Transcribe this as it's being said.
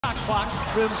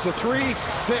clock. Rims the three.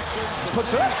 Vic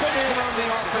puts it up and in on the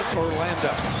offense.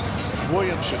 Orlando.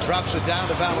 Williamson drops it down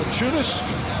to Valanciunas.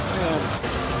 And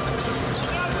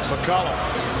McCollum.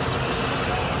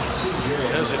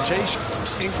 Hesitation.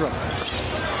 Ingram.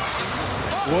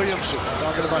 Williamson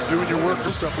talking about doing your work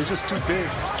and stuff. He's just too big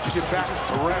to get back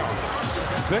around.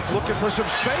 Vic looking for some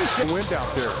space. And wind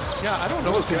out there. Yeah, I don't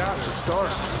know if he has to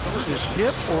start. His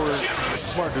hip or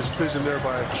smart decision there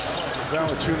by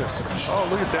Valanciunas. Oh,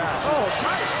 look at that. Oh,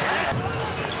 nice.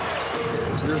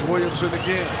 Here's Williamson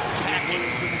again.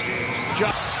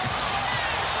 John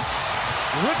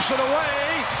rips it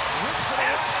away.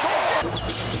 And scores.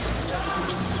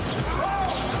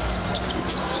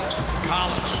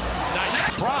 Collins. Nice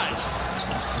prize.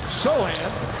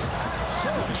 Sohan.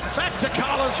 Back to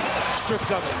Collins.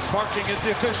 Stripped up. Barking at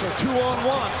the official.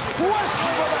 2-on-1.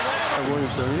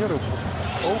 Williamson, he had an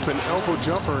open elbow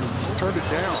jumper and turned it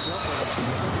down.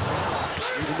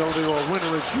 Even though they were a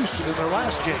winner at Houston in their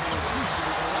last game.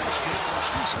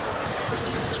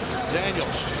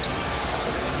 Daniels.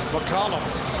 McCollum.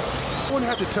 Someone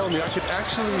had to tell me I could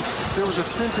actually, there was a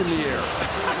scent in the air.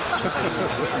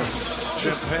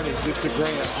 Just Penny, just a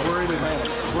Grant.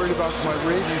 Worried about my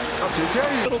rabies.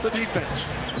 Okay, Middle of the defense.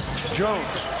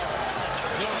 Jones.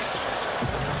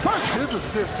 his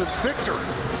assist to Victor.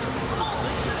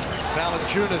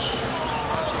 Valanciunas.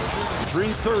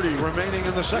 3:30 remaining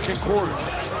in the second quarter.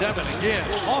 Devin again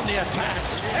on the attack.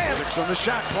 And it's on the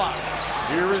shot clock.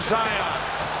 Here is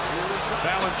Zion.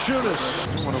 Valanciunas.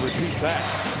 I want to repeat that.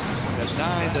 At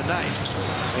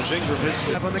 9-9 as Ingram hits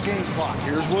it on the game clock.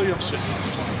 Here's Williamson.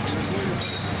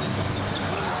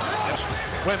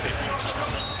 Wemby.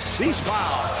 He's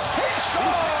fouled. He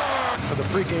scores! For the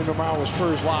pregame tomorrow with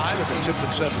Spurs Live at the tip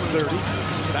at 7:30.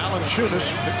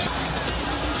 Valanciunas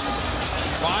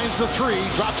finds the three,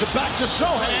 drops it back to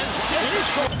Sohan, and he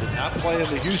scores. Did not play in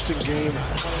the Houston game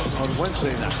on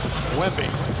Wednesday night. Wemby.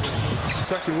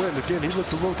 Second win again. He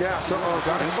looked a little gassed.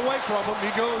 Got It's away from him.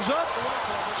 He goes up.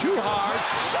 Too hard.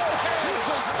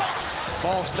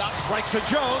 Ball stopped right to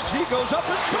Jones. He goes up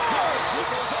and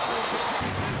scores.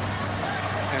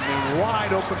 And then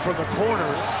wide open from the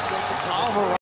corner. Alvarado.